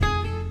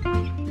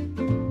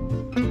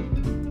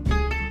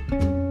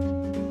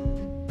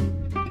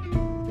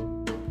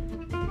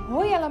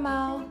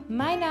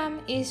Mijn naam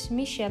is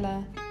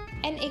Michelle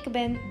en ik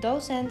ben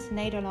docent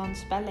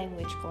Nederlands bij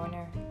Language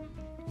Corner.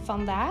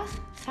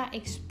 Vandaag ga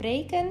ik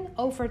spreken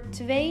over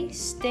 2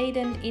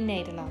 steden in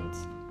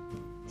Nederland.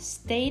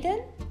 Steden,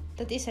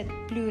 dat is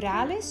het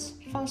pluralis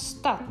van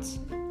stad.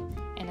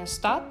 En een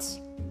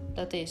stad,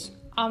 dat is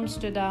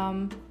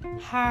Amsterdam,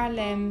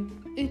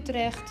 Haarlem,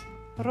 Utrecht,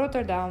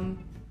 Rotterdam,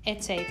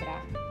 etc.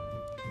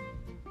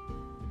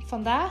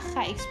 Vandaag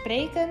ga ik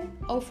spreken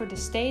over de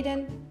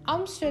steden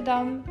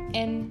Amsterdam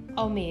en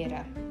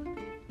Almere.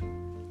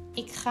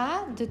 Ik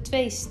ga de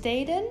 2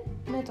 steden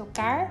met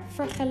elkaar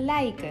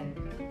vergelijken.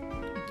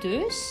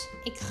 Dus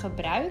ik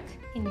gebruik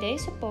in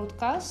deze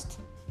podcast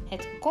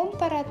het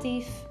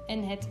comparatief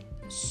en het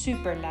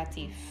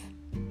superlatief.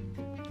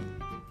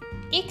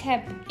 Ik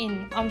heb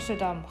in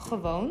Amsterdam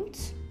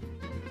gewoond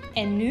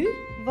en nu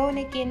woon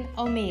ik in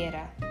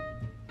Almere.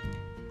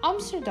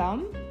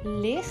 Amsterdam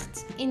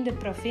ligt in de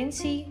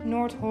provincie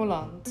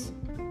Noord-Holland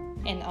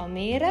en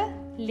Almere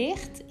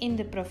ligt in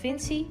de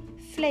provincie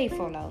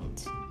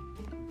Flevoland.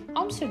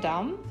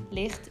 Amsterdam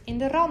ligt in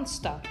de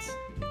Randstad.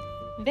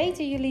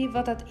 Weten jullie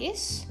wat dat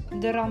is,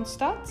 de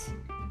Randstad?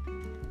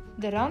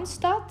 De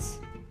Randstad,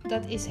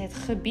 dat is het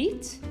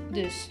gebied,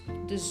 dus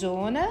de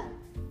zone,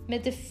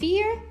 met de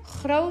 4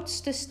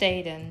 grootste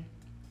steden.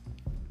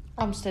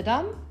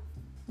 Amsterdam,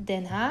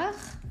 Den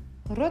Haag,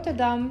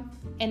 Rotterdam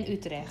en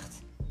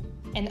Utrecht.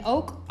 En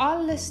ook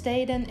alle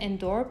steden en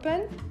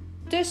dorpen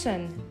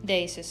tussen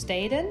deze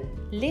steden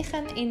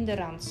liggen in de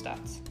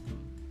Randstad.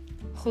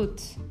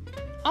 Goed,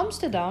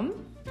 Amsterdam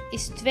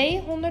is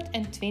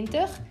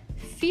 220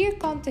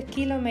 vierkante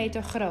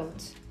kilometer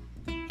groot.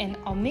 En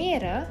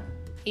Almere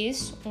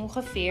is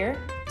ongeveer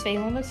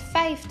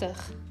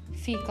 250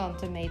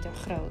 vierkante meter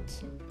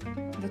groot.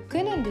 We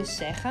kunnen dus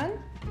zeggen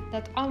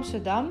dat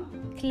Amsterdam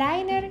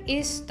kleiner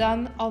is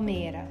dan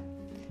Almere.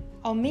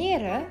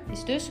 Almere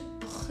is dus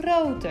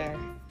groter.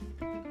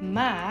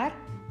 Maar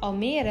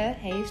Almere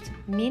heeft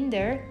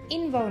minder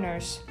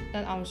inwoners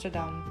dan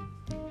Amsterdam.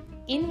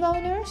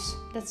 Inwoners,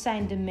 dat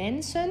zijn de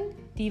mensen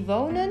die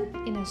wonen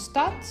in een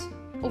stad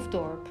of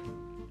dorp.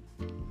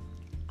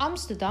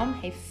 Amsterdam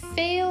heeft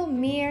veel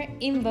meer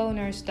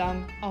inwoners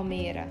dan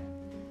Almere.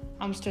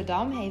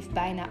 Amsterdam heeft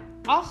bijna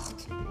 870.000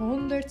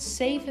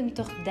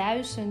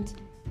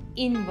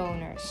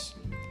 inwoners.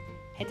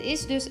 Het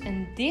is dus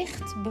een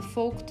dicht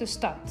bevolkte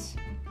stad.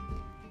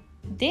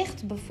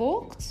 Dicht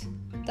bevolkt,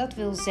 dat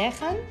wil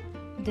zeggen,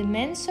 de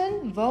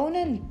mensen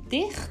wonen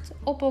dicht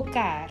op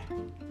elkaar.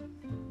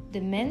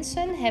 De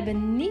mensen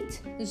hebben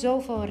niet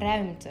zoveel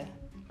ruimte.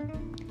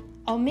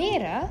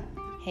 Almere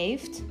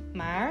heeft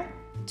maar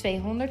 215.000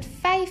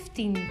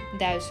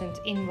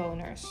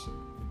 inwoners.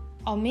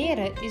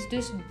 Almere is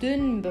dus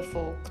dun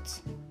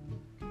bevolkt.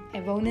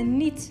 Er wonen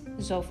niet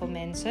zoveel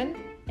mensen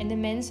en de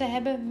mensen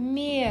hebben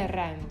meer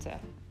ruimte.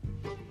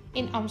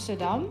 In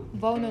Amsterdam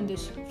wonen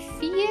dus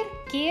 4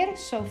 keer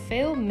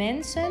zoveel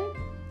mensen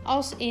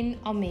als in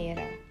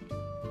Almere.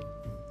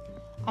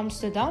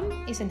 Amsterdam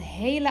is een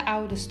hele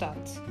oude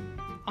stad.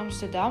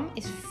 Amsterdam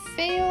is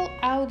veel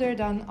ouder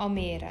dan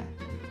Almere.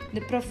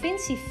 De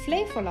provincie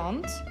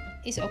Flevoland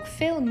is ook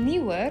veel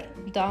nieuwer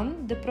dan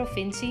de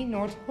provincie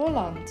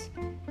Noord-Holland.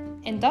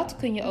 En dat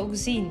kun je ook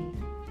zien.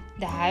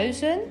 De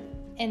huizen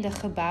en de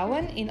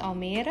gebouwen in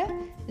Almere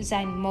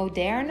zijn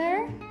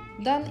moderner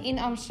dan in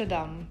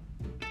Amsterdam.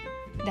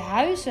 De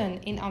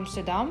huizen in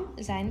Amsterdam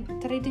zijn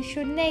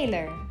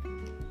traditioneler.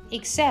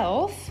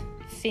 Ikzelf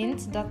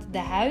vind dat de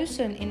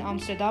huizen in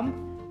Amsterdam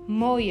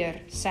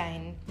mooier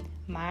zijn.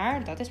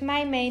 Maar dat is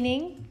mijn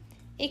mening.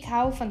 Ik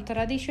hou van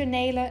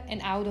traditionele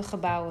en oude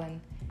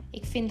gebouwen.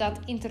 Ik vind dat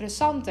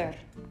interessanter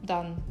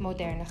dan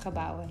moderne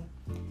gebouwen.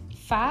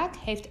 Vaak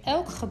heeft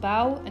elk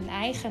gebouw een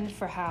eigen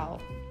verhaal.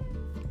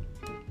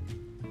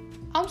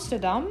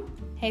 Amsterdam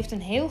heeft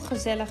een heel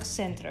gezellig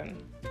centrum.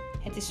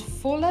 Het is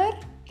voller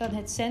dan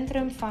het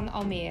centrum van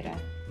Almere.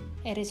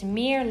 Er is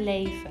meer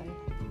leven.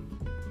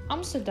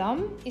 Amsterdam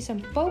is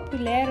een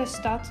populaire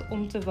stad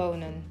om te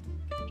wonen.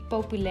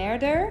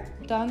 Populairder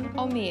dan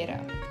Almere.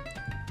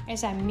 Er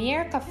zijn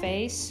meer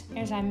cafés,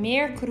 er zijn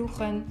meer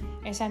kroegen,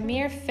 er zijn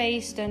meer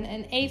feesten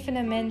en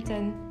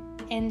evenementen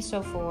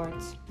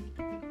enzovoort.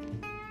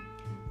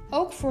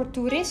 Ook voor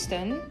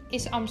toeristen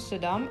is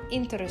Amsterdam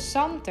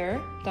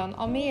interessanter dan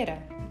Almere.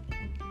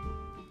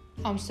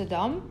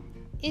 Amsterdam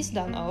is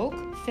dan ook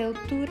veel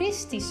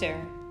toeristischer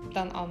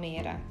dan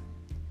Almere.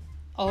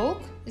 Ook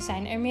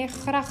zijn er meer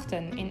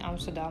grachten in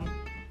Amsterdam,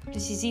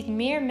 dus je ziet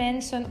meer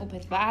mensen op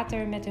het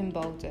water met hun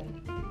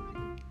boten.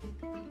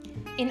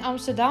 In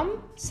Amsterdam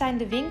zijn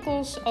de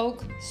winkels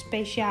ook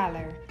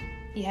specialer.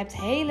 Je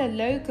hebt hele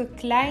leuke,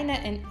 kleine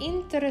en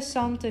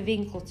interessante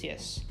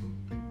winkeltjes.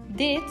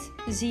 Dit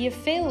zie je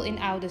veel in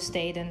oude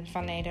steden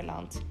van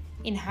Nederland.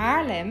 In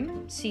Haarlem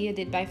zie je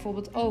dit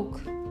bijvoorbeeld ook.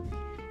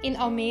 In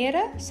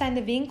Almere zijn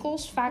de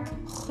winkels vaak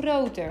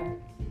groter.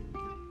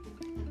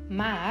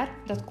 Maar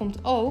dat komt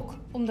ook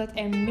omdat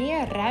er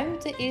meer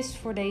ruimte is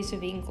voor deze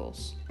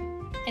winkels.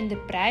 En de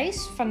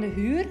prijs van de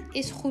huur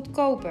is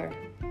goedkoper.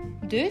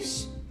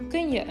 Dus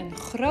kun je een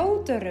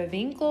grotere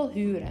winkel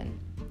huren.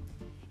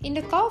 In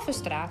de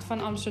Kalverstraat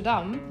van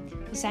Amsterdam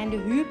zijn de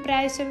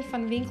huurprijzen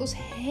van winkels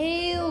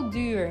heel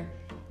duur.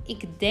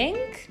 Ik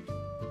denk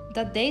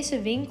dat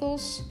deze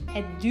winkels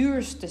het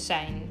duurste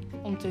zijn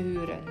om te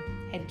huren.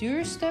 Het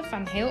duurste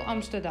van heel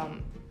Amsterdam.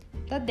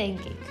 Dat denk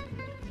ik.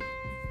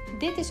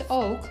 Dit is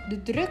ook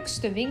de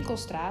drukste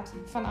winkelstraat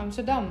van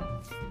Amsterdam.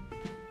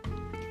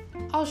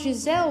 Als je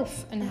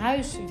zelf een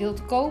huis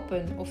wilt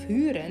kopen of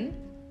huren,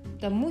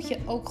 dan moet je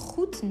ook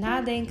goed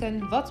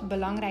nadenken wat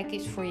belangrijk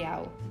is voor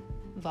jou.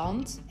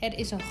 Want er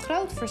is een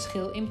groot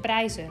verschil in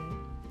prijzen.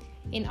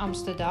 In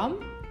Amsterdam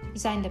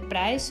zijn de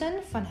prijzen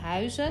van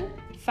huizen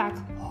vaak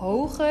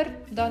hoger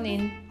dan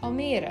in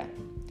Almere.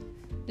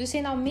 Dus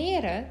in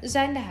Almere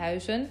zijn de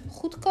huizen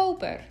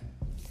goedkoper.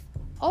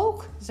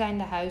 Ook zijn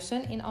de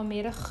huizen in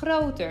Almere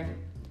groter.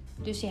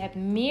 Dus je hebt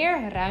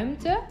meer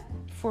ruimte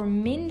voor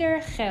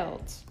minder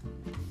geld.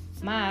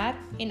 Maar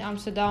in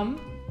Amsterdam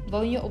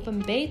woon je op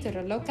een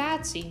betere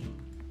locatie.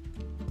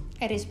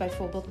 Er is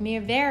bijvoorbeeld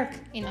meer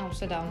werk in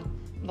Amsterdam,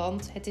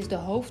 want het is de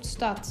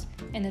hoofdstad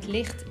en het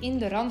ligt in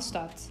de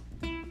Randstad.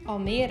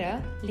 Almere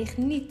ligt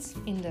niet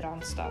in de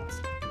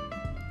Randstad.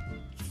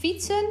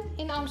 Fietsen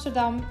in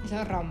Amsterdam is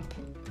een ramp.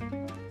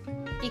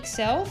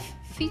 Ikzelf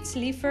fiets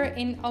liever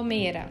in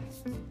Almere.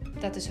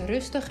 Dat is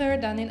rustiger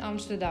dan in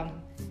Amsterdam.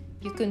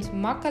 Je kunt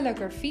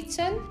makkelijker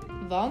fietsen,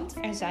 want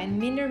er zijn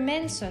minder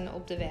mensen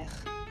op de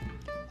weg.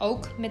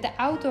 Ook met de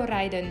auto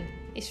rijden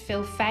is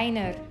veel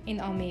fijner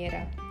in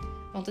Almere.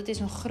 Want het is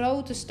een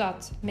grote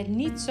stad met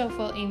niet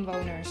zoveel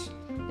inwoners.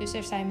 Dus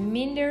er zijn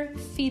minder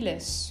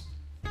files.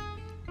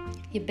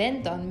 Je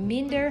bent dan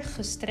minder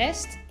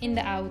gestrest in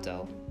de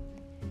auto.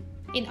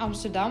 In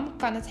Amsterdam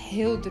kan het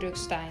heel druk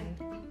zijn.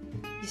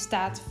 Je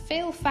staat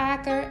veel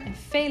vaker en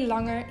veel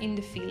langer in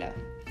de file.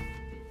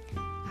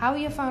 Hou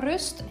je van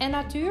rust en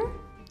natuur?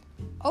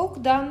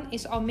 Ook dan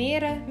is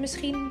Almere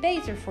misschien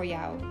beter voor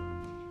jou.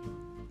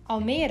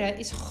 Almere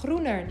is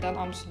groener dan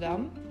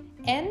Amsterdam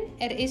en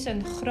er is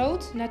een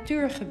groot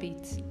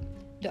natuurgebied,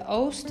 de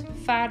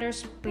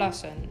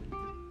Oostvaardersplassen.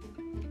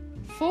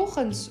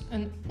 Volgens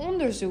een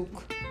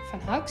onderzoek van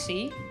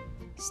Haxi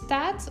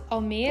staat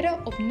Almere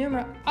op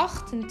nummer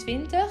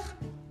 28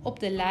 op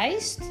de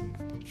lijst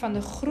van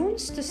de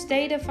groenste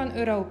steden van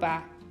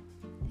Europa.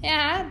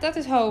 Ja, dat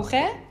is hoog,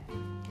 hè?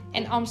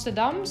 En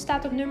Amsterdam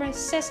staat op nummer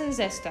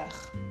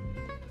 66.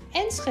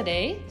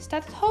 Enschede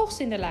staat het hoogst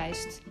in de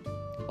lijst,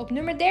 op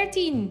nummer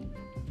 13.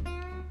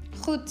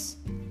 Goed,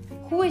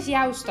 hoe is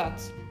jouw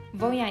stad?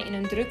 Woon jij in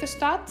een drukke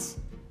stad?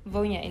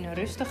 Woon jij in een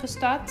rustige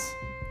stad?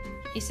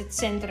 Is het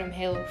centrum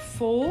heel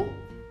vol?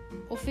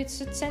 Of is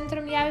het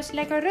centrum juist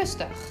lekker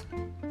rustig?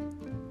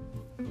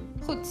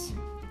 Goed,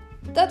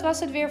 dat was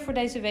het weer voor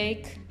deze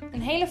week.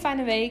 Een hele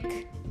fijne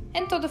week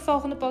en tot de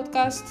volgende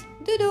podcast.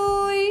 Doei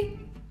doei!